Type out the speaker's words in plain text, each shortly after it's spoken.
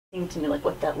Seemed to me like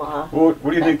what that law. Well,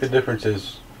 what do you think the difference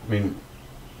is? I mean,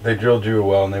 they drilled you a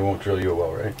well and they won't drill you a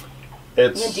well, right?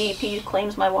 It's DEP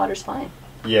claims my water's fine.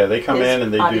 Yeah, they come in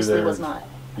and they do their. Was not.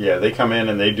 Yeah, they come in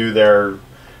and they do their.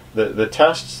 The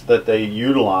tests that they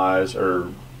utilize are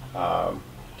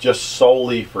just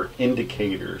solely for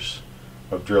indicators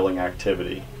of drilling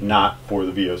activity, not for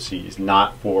the VOCs,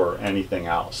 not for anything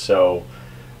else. So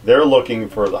they're looking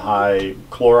for the high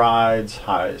chlorides,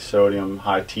 high sodium,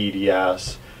 high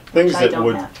TDS, things that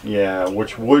would,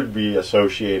 which would be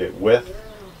associated with,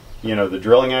 you know, the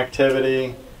drilling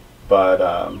activity. But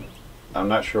I'm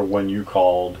not sure when you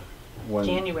called. When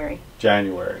January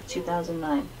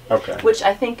 2009. Okay. Which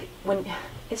I think when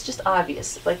it's just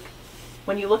obvious, like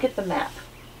when you look at the map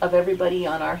of everybody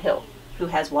on our hill who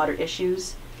has water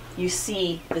issues, you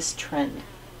see this trend.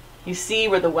 You see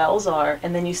where the wells are,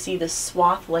 and then you see this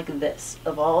swath like this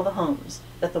of all the homes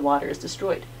that the water is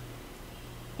destroyed.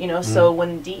 You know, so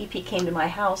when DEP came to my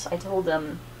house, I told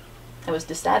them I was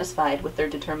dissatisfied with their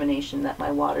determination that my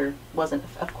water wasn't,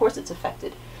 of course it's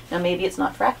affected. Now maybe it's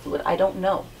not frac fluid, I don't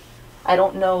know. I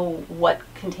don't know what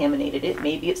contaminated it.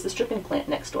 Maybe it's the stripping plant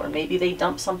next door. Maybe they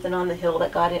dumped something on the hill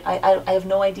that got it. I have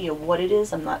no idea what it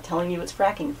is. I'm not telling you it's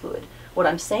fracking fluid. What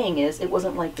I'm saying is it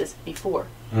wasn't like this before.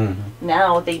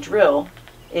 Now they drill,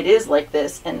 it is like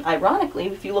this, and ironically,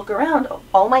 if you look around,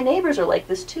 all my neighbors are like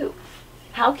this too.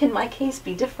 How can my case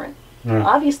be different?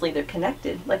 Obviously they're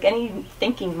connected. Like any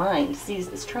thinking mind sees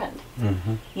this trend.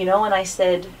 You know, and I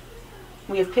said,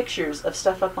 we have pictures of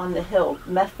stuff up on the hill,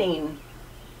 methanol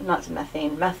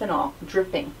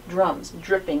dripping, drums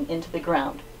dripping into the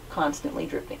ground, constantly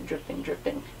dripping, dripping,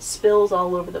 dripping, spills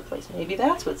all over the place. Maybe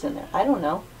that's what's in there. I don't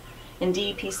know. And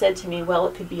DEP said to me, well,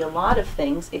 it could be a lot of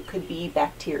things. It could be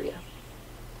bacteria.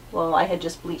 Well, I had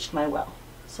just bleached my well.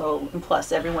 So, and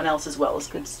plus everyone else's well is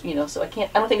good, you know, so I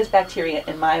don't think it's bacteria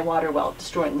in my water well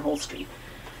destroying the whole street.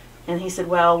 And he said,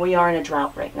 well, we are in a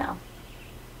drought right now.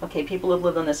 Okay, people have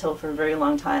lived on this hill for a very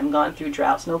long time, gone through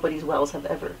droughts. Nobody's wells have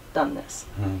ever done this.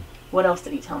 What else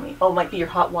did he tell me? Oh, it might be your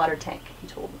hot water tank, he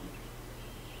told me.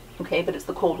 Okay, but it's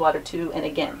the cold water too, and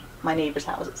again, my neighbors'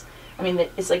 houses. I mean,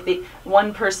 it's like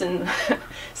one person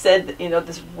said that, you know,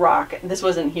 this rock, this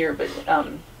wasn't here, but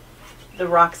the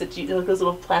rocks that you, those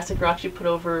little plastic rocks you put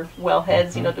over well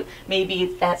heads, you know, maybe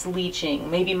that's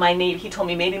leaching. Maybe he told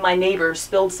me maybe my neighbor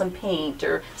spilled some paint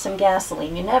or some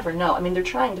gasoline. You never know. I mean, they're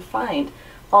trying to find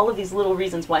all of these little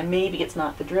reasons why maybe it's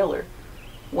not the driller.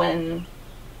 When,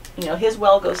 you know, his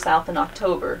well goes south in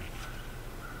October,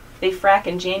 they frack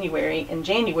in January. In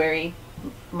January,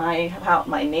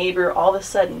 my neighbor, all of a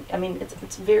sudden, I mean,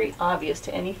 it's very obvious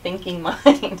to any thinking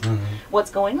mind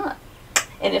what's going on.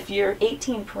 And if your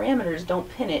 18 parameters don't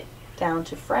pin it down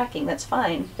to fracking, that's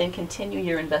fine, then continue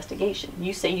your investigation.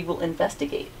 You say you will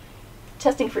investigate.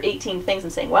 Testing for 18 things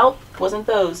and saying, well, wasn't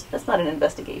those, that's not an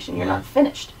investigation. You're not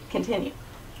finished. Continue.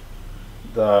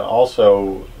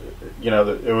 Also, you know,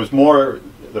 it was more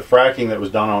the fracking that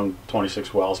was done on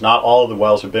 26 wells. Not all of the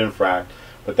wells have been fracked,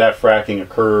 but that fracking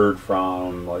occurred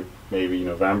from like maybe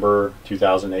November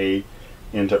 2008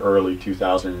 into early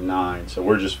 2009. So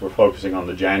we're focusing on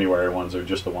the January ones, or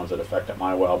just the ones that affected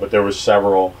my well. But there was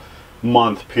several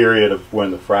month period of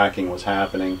when the fracking was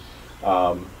happening.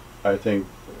 I think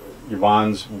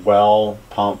Yvonne's well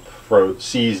pump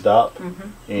seized up,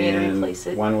 and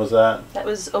when was that? That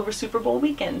was over Super Bowl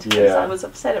weekend, because I was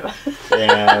upset about it.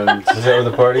 And is that where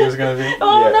the party was going to be?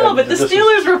 Oh no, but the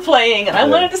Steelers were playing, and I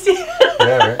wanted to see it.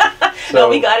 Right. So, no,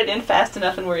 we got it in fast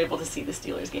enough, and we were able to see the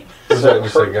Steelers game. Was that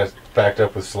just like got backed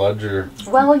up with sludge, or?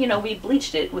 Well, you know, we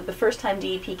bleached it. With the first time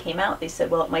DEP came out, they said,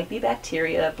 well, it might be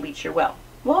bacteria, bleach your well.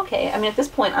 Well, okay, I mean, at this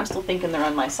point, I'm still thinking they're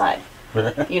on my side.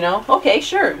 You know, okay,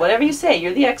 sure, whatever you say,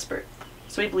 you're the expert.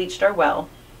 So we bleached our well,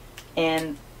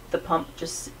 and the pump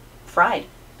just fried.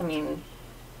 I mean,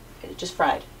 it just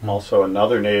fried. Also,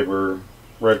 another neighbor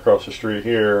right across the street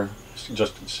here,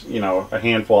 just, you know, a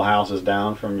handful of houses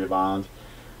down from Yvonne's,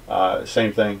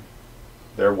 same thing.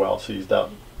 Their well seized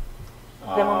up.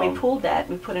 Then when we pulled that,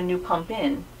 we put a new pump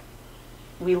in.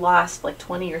 We lost like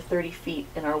 20 or 30 feet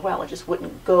in our well. It just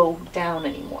wouldn't go down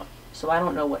anymore. So I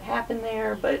don't know what happened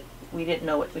there, but we didn't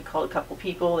know it. We called a couple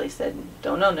people. They said,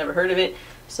 don't know, never heard of it.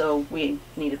 So we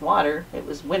needed water. It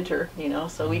was winter, you know,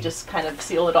 so we just kind of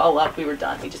sealed it all up. We were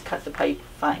done. We just cut the pipe.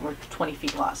 Fine, we're 20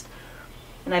 feet lost.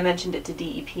 And I mentioned it to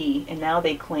DEP, and now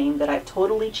they claim that I've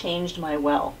totally changed my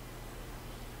well.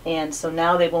 And so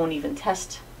now they won't even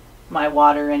test my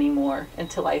water anymore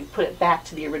until I put it back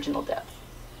to the original depth.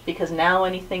 Because now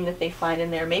anything that they find in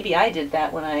there, maybe I did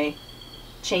that when I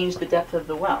changed the depth of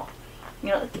the well. You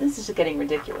know, this is just getting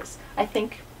ridiculous. I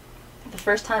think the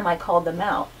first time I called them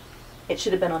out, it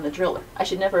should have been on the driller. I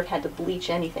should never have had to bleach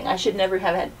anything. I should never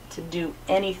have had to do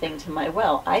anything to my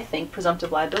well. I think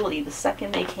presumptive liability, the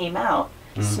second they came out,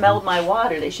 smelled my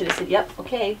water, they should have said, yep,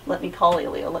 okay, let me call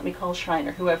Aleo, let me call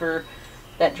Shriner, whoever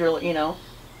that driller, you know.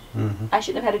 I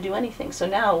shouldn't have had to do anything. So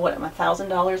now, what, I'm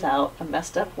 $1,000 out, a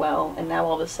messed up well, and now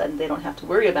all of a sudden they don't have to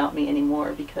worry about me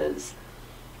anymore because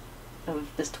of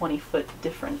this 20-foot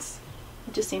difference.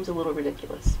 It just seems a little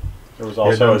ridiculous. There was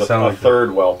also a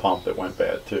third well pump that went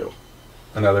bad too.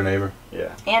 Another neighbor.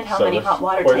 Yeah. And how many hot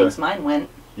water tanks mine went.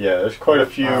 Yeah, there's quite a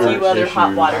few other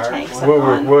hot water tanks.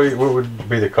 What would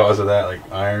be the cause of that?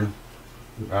 Like iron?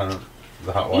 I don't know.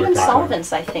 The hot water Even tank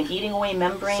solvents, I think, eating away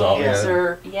membranes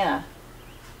or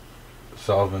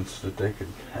solvents that they could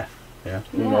have. Yeah.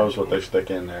 Who knows what they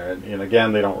stick in there? And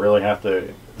again, they don't really have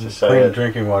to say Clean it.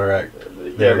 Drinking Water Act.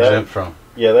 They're exempt from.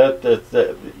 Yeah,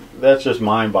 that's just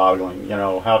mind-boggling. You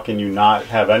know, how can you not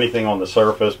have anything on the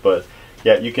surface, but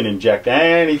yet you can inject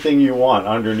anything you want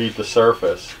underneath the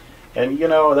surface, and you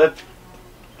know that,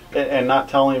 and not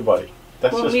tell anybody.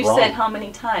 That's well, just we've wrong. said how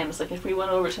many times, like if we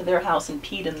went over to their house and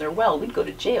peed in their well, we'd go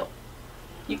to jail.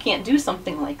 You can't do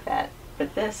something like that.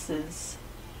 But this is.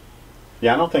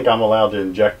 Yeah, I don't think I'm allowed to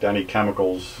inject any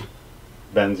chemicals,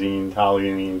 benzene,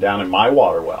 toluene, down in my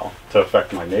water well to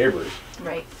affect my neighbors.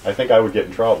 Right. I think I would get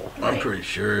in trouble. I'm pretty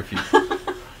sure if you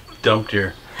dumped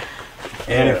your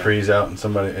antifreeze out and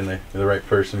somebody and the right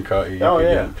person caught you, you could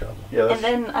get in trouble. Yeah, that's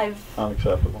and then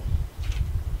unacceptable.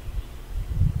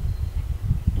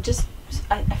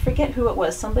 I forget who it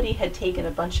was. Somebody had taken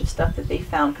a bunch of stuff that they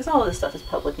found, because all of this stuff is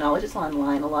public knowledge. It's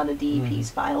online, a lot of DEP's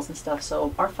files and stuff.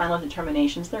 So our final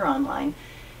determinations, they're online.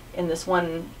 And this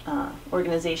one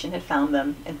organization had found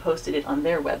them and posted it on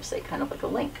their website, kind of like a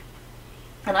link.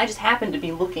 And I just happened to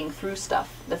be looking through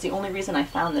stuff. That's the only reason I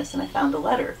found this, and I found a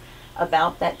letter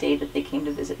about that day that they came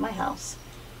to visit my house.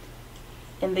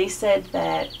 And they said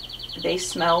that they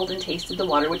smelled and tasted the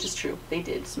water, which is true. They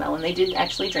did smell, and they did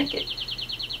actually drink it.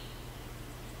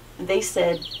 They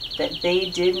said that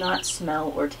they did not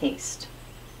smell or taste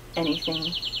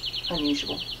anything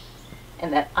unusual.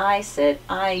 And that I said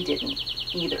I didn't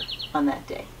either on that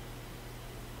day.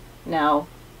 Now,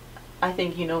 I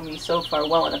think you know me so far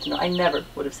well enough to know I never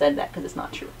would have said that because it's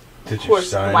not true. Did of course, you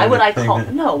sign why would I anything? call?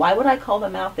 No, why would I call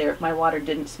them out there if my water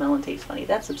didn't smell and taste funny?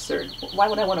 That's absurd. Why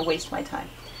would I want to waste my time?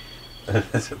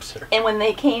 That's absurd. And when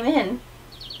they came in,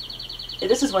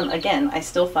 this is when again I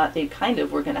still thought they kind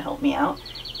of were going to help me out.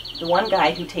 The one guy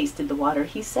who tasted the water,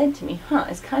 he said to me,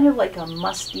 it's kind of like a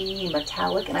musty,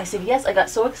 metallic. And I said, yes, I got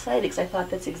so excited because I thought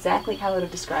that's exactly how I would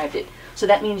have described it. So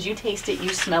that means you taste it, you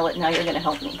smell it, now you're going to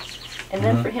help me. And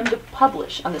then for him to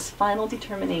publish on this final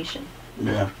determination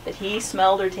that he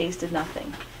smelled or tasted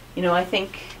nothing. You know, I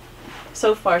think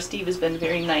so far Steve has been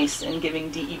very nice in giving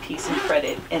DEP some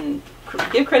credit. And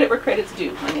give credit where credit's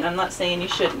due. I mean, I'm not saying you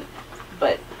shouldn't.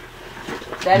 But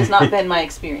that has not been my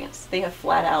experience. They have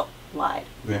flat out lied.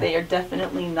 Yeah. They are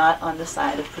definitely not on the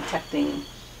side of protecting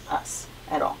us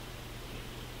at all.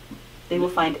 They will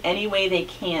find any way they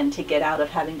can to get out of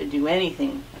having to do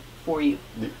anything for you.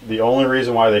 The only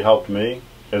reason why they helped me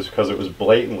is because it was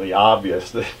blatantly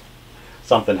obvious that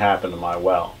something happened to my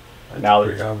well. That's now,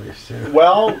 pretty obvious too.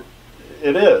 Well,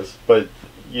 it is, but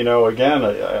you know, again,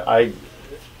 I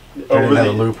they didn't have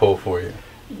a loophole for you.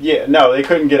 Yeah, no, they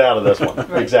couldn't get out of this one.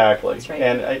 Right. Exactly. That's right.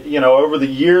 And you know, over the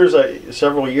years,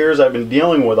 several years I've been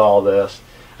dealing with all this,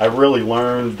 I've really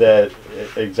learned that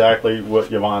exactly what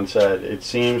Yvonne said. It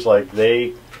seems like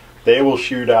they will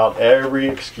shoot out every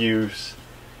excuse.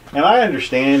 And I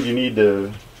understand you need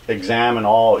to examine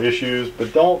all issues,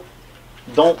 but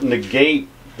don't negate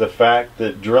the fact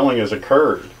that drilling has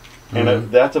occurred. And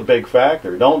that's a big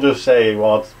factor. Don't just say,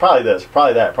 well, it's probably this,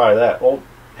 probably that, probably that. Well,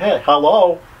 hey,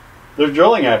 hello. There's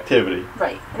drilling activity.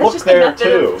 Right. And Look it's just there, a method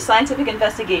too. of scientific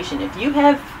investigation. If you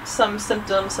have some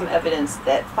symptoms, some evidence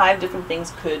that 5 different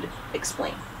things could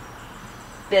explain,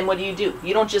 then what do?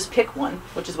 You don't just pick one,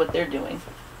 which is what they're doing.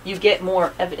 You get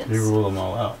more evidence. You rule them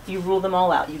all out. You rule them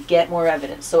all out. You get more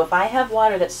evidence. So if I have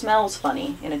water that smells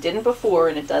funny, and it didn't before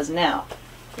and it does now,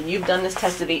 and you've done this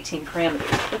test of 18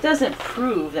 parameters, it doesn't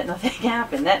prove that nothing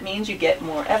happened. That means you get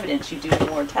more evidence. You do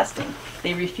more testing.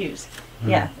 They refuse.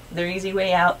 Yeah, their easy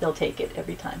way out, they'll take it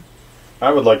every time.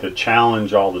 I would like to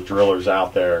challenge all the drillers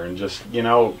out there and just, you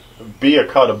know, be a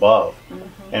cut above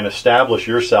and establish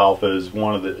yourself as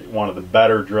one of the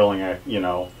better drilling,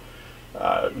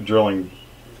 drilling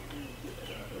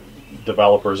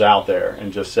developers out there,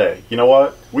 and just say, you know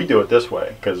what, we do it this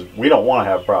way because we don't want to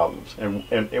have problems, and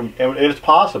it's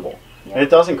possible. Yeah. And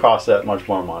it doesn't cost that much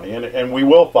more money, and we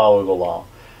will follow the law.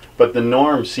 But the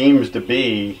norm seems to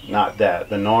be not that.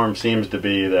 The norm seems to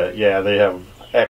be that, yeah, they have